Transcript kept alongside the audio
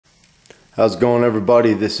How's it going,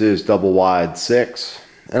 everybody? This is Double Wide 6,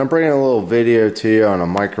 and I'm bringing a little video to you on a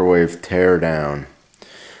microwave teardown.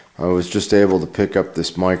 I was just able to pick up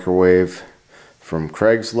this microwave from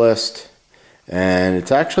Craigslist, and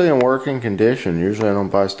it's actually in working condition. Usually I don't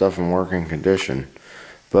buy stuff in working condition,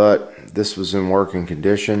 but this was in working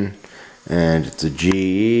condition, and it's a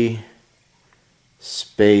GE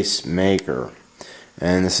Space Maker.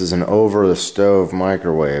 And this is an over-the-stove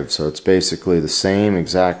microwave, so it's basically the same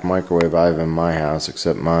exact microwave I have in my house,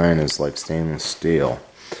 except mine is like stainless steel.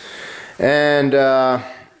 And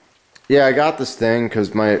yeah, I got this thing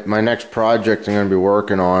because my next project I'm going to be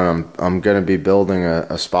working on, I'm going to be building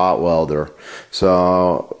a spot welder.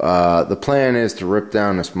 So the plan is to rip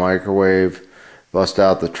down this microwave, bust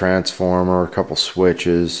out the transformer, a couple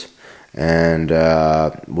switches, and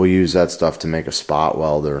we'll use that stuff to make a spot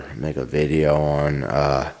welder, make a video on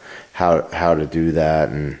how to do that,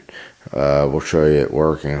 and we'll show you it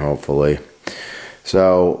working, hopefully.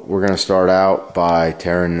 So we're going to start out by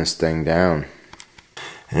tearing this thing down.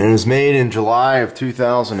 And it was made in July of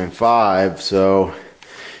 2005, so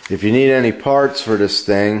if you need any parts for this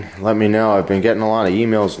thing, let me know. I've been getting a lot of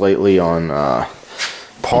emails lately on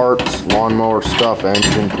parts, lawnmower stuff,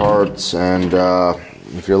 engine parts, and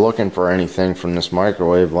if you're looking for anything from this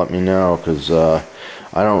microwave, let me know, because I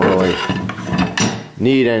don't really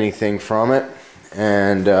need anything from it,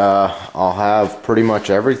 and I'll have pretty much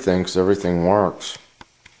everything because everything works.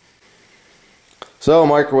 So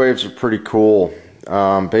microwaves are pretty cool.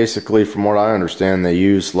 Basically, from what I understand, they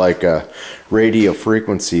use like a radio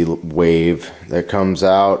frequency wave that comes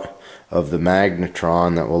out of the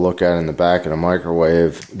magnetron that we'll look at in the back of the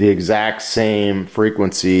microwave, the exact same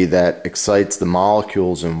frequency that excites the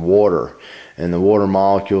molecules in water. And the water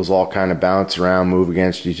molecules all kind of bounce around, move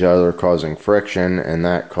against each other, causing friction, and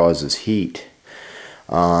that causes heat.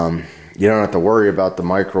 You don't have to worry about the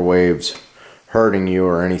microwaves hurting you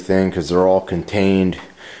or anything because they're all contained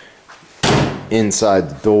inside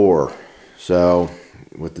the door. So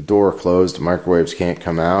with the door closed, the microwaves can't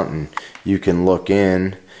come out, and you can look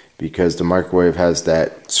in, because the microwave has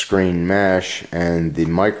that screen mesh, and the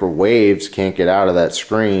microwaves can't get out of that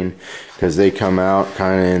screen because they come out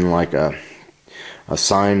kind of in like a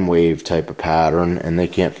sine wave type of pattern, and they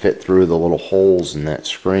can't fit through the little holes in that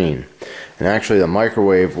screen. And actually the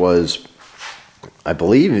microwave was, I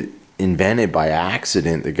believe, invented by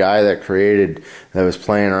accident. The guy that was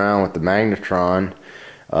playing around with the magnetron,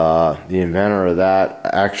 the inventor of that,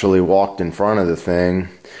 actually walked in front of the thing,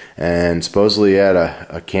 and supposedly he had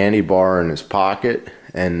a candy bar in his pocket,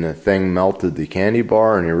 and the thing melted the candy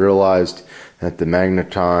bar, and he realized that the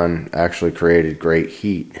magnetron actually created great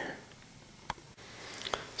heat.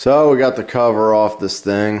 So we got the cover off this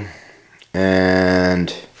thing,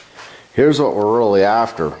 and here's what we're really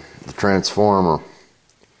after: the transformer.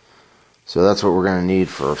 So that's what we're going to need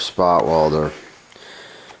for a spot welder.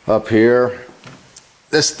 Up here,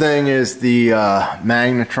 this thing is the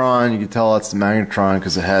magnetron. You can tell that's the magnetron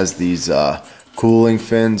because it has these cooling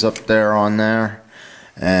fins up there on there.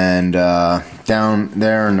 And down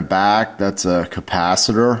there in the back, that's a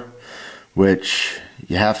capacitor, which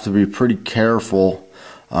you have to be pretty careful.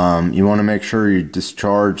 You want to make sure you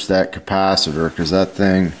discharge that capacitor because that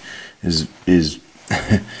thing is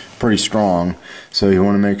pretty strong. So you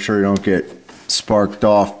want to make sure you don't get sparked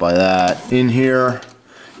off by that. In here,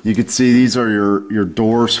 you can see these are your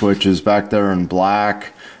door switches back there in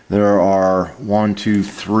black. There are 1, 2,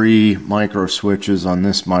 3 micro switches on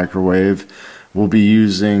this microwave. We'll be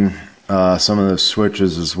using some of those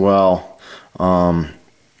switches as well on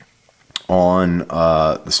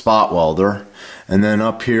the spot welder. And then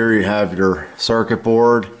up here you have your circuit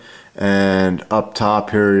board, and up top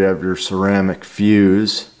here you have your ceramic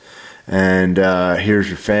fuse. And here's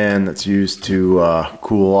your fan that's used to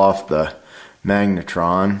cool off the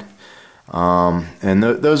magnetron. And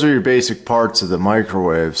those are your basic parts of the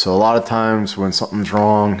microwave. So a lot of times when something's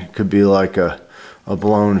wrong, it could be like a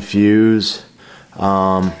blown fuse.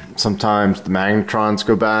 Sometimes the magnetrons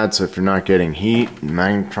go bad, so if you're not getting heat, the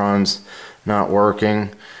magnetron's not working.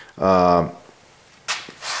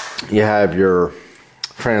 You have your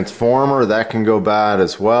transformer, that can go bad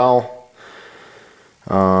as well.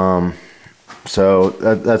 So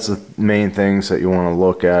that's the main things that you want to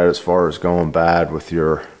look at as far as going bad with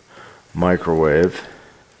your microwave.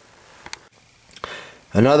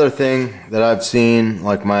 Another thing that I've seen,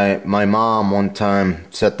 like my mom one time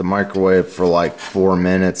set the microwave for like 4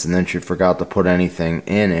 minutes and then she forgot to put anything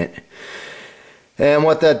in it. And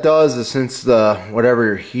what that does is, since whatever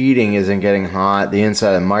you're heating isn't getting hot, the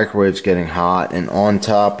inside of the microwave's getting hot, and on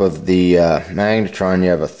top of the magnetron you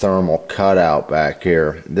have a thermal cutout back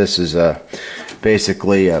here. This is a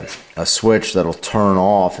basically a switch that'll turn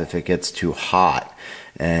off if it gets too hot,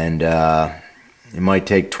 and it might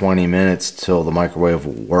take 20 minutes till the microwave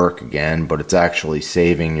will work again, but it's actually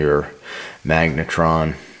saving your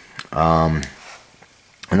magnetron.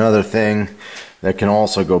 Another thing that can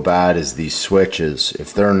also go bad is these switches.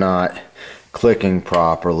 If they're not clicking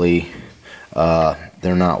properly,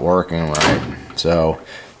 they're not working right. So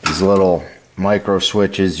these little micro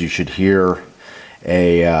switches, you should hear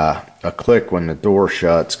a click when the door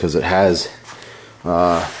shuts, because it has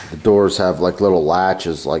the doors have like little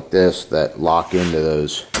latches like this that lock into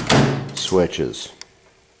those switches.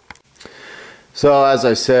 So as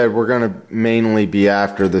I said, we're going to mainly be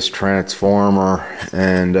after this transformer,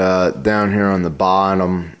 and down here on the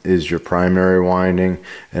bottom is your primary winding,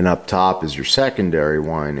 and up top is your secondary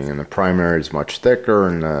winding, and the primary is much thicker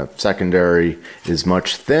and the secondary is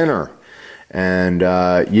much thinner. And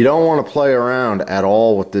you don't want to play around at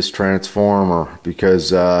all with this transformer,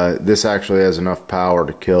 because this actually has enough power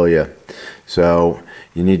to kill you. So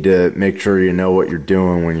you need to make sure you know what you're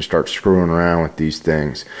doing when you start screwing around with these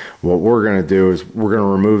things. What we're going to do is we're going to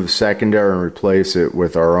remove the secondary and replace it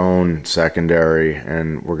with our own secondary,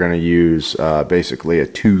 and we're going to use basically a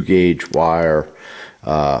 2-gauge wire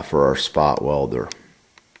for our spot welder.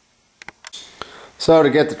 So to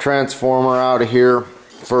get the transformer out of here,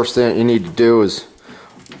 first thing you need to do is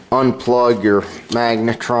unplug your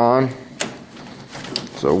magnetron.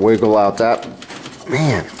 So wiggle out that,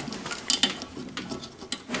 man,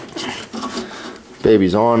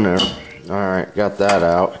 baby's on there. Alright, got that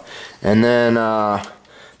out. And then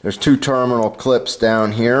there's 2 terminal clips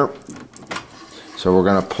down here. So we're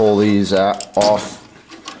going to pull these off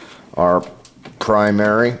our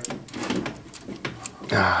primary.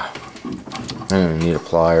 I don't even need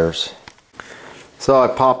pliers. So I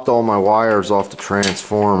popped all my wires off the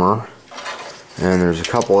transformer, and there's a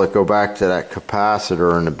couple that go back to that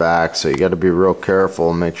capacitor in the back, so you got to be real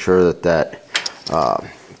careful and make sure that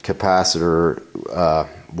capacitor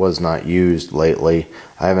was not used lately.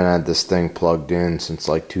 I haven't had this thing plugged in since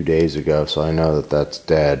like 2 days ago, so I know that that's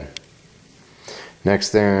dead.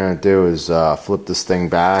 Next thing I'm going to do is flip this thing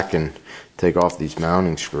back and take off these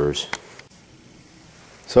mounting screws.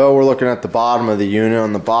 So we're looking at the bottom of the unit.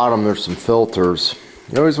 On the bottom there's some filters.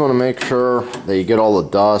 You always want to make sure that you get all the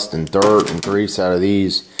dust and dirt and grease out of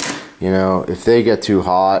these. You know, if they get too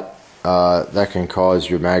hot, that can cause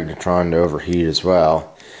your magnetron to overheat as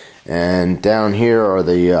well. And down here are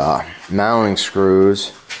the mounting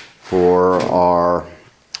screws for our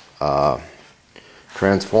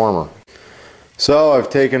transformer. So I've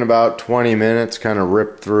taken about 20 minutes, kind of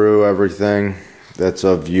ripped through everything that's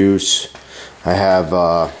of use. I have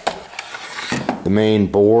the main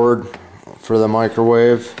board for the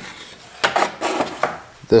microwave.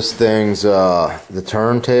 This thing's the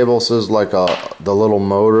turntable, so it's like the little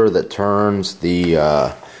motor that turns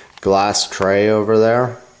the glass tray over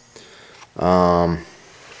there. I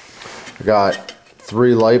got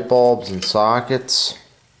 3 light bulbs and sockets,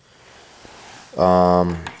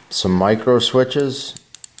 some micro switches,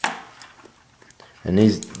 and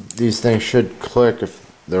these things should click if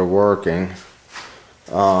they're working.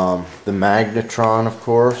 The magnetron, of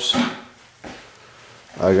course.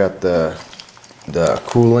 I got the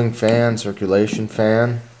cooling fan, circulation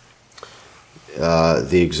fan,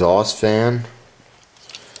 the exhaust fan,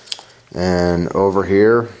 and over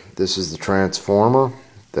here this is the transformer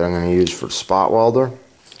that I'm going to use for the spot welder.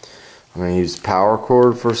 I'm going to use the power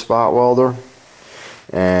cord for spot welder,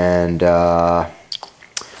 and I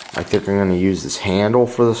think I'm going to use this handle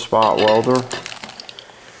for the spot welder.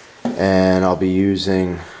 And I'll be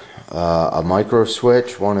using a micro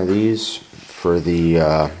switch, one of these, for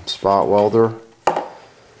the spot welder.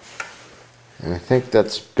 And I think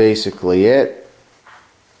that's basically it.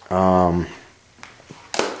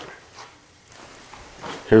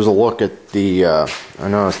 Here's a look at the, I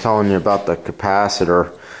know I was telling you about the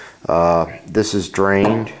capacitor. This is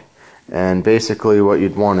drained, and basically what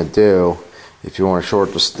you'd want to do, if you want to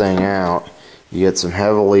short this thing out, you get some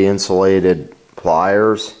heavily insulated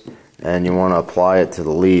pliers, and you want to apply it to the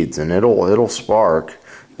leads, and it'll spark,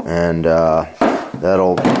 and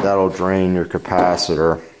that'll drain your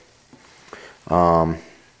capacitor.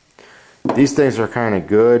 These things are kind of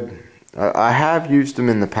good. I have used them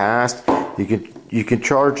in the past. You can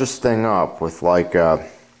charge this thing up with like a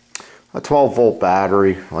 12-volt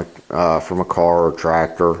battery, like from a car or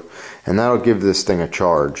tractor, and that'll give this thing a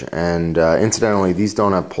charge. And incidentally, these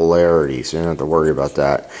don't have polarity, so you don't have to worry about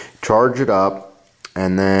that. Charge it up.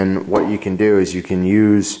 And then what you can do is you can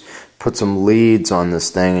put some leads on this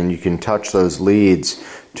thing, and you can touch those leads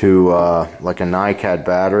to like a NiCad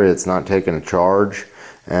battery that's not taking a charge,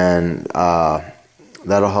 and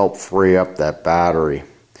that'll help free up that battery.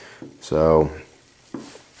 So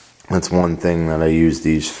that's one thing that I use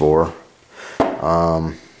these for.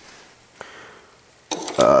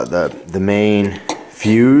 The main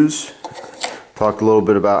fuse, talked a little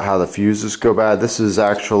bit about how the fuses go bad. This is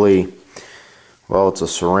actually, well, it's a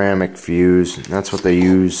ceramic fuse. That's what they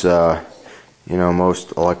use, you know,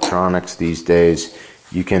 most electronics these days.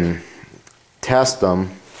 You can test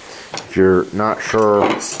them if you're not sure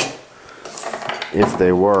if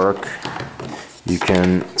they work. You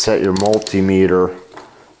can set your multimeter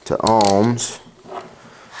to ohms,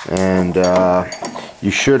 and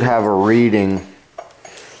you should have a reading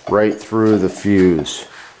right through the fuse.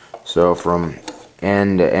 So from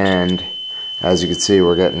end to end, as you can see,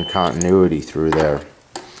 we're getting continuity through there.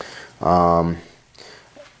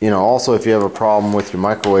 You know, also if you have a problem with your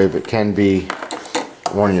microwave, it can be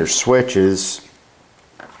one of your switches.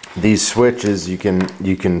 These switches you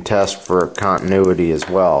can test for continuity as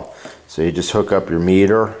well. So you just hook up your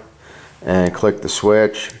meter and click the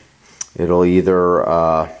switch. It'll either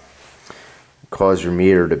cause your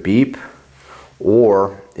meter to beep,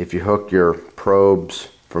 or if you hook your probes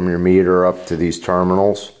from your meter up to these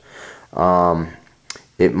terminals,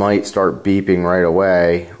 it might start beeping right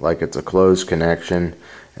away like it's a closed connection,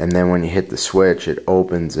 and then when you hit the switch it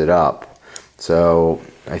opens it up. So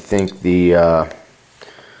I think the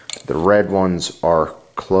red ones are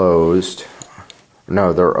closed.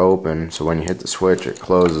 No, they're open, so when you hit the switch it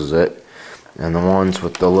closes it, and the ones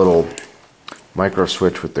with the little micro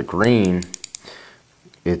switch with the green,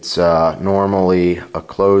 it's normally a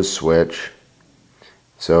closed switch,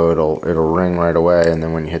 so it'll ring right away, and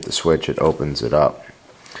then when you hit the switch it opens it up.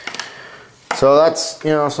 So that's,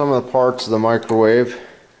 you know, some of the parts of the microwave.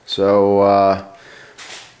 So I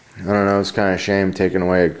don't know, it's kind of a shame taking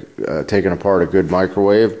apart a good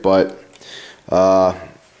microwave, but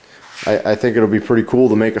I think it'll be pretty cool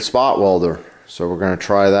to make a spot welder. So we're going to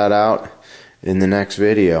try that out in the next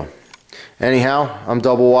video. Anyhow, I'm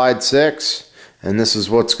Double Wide 6, and this is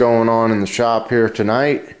what's going on in the shop here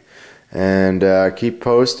tonight. And keep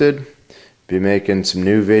posted. Be making some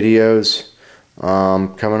new videos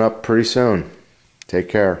coming up pretty soon. Take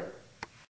care.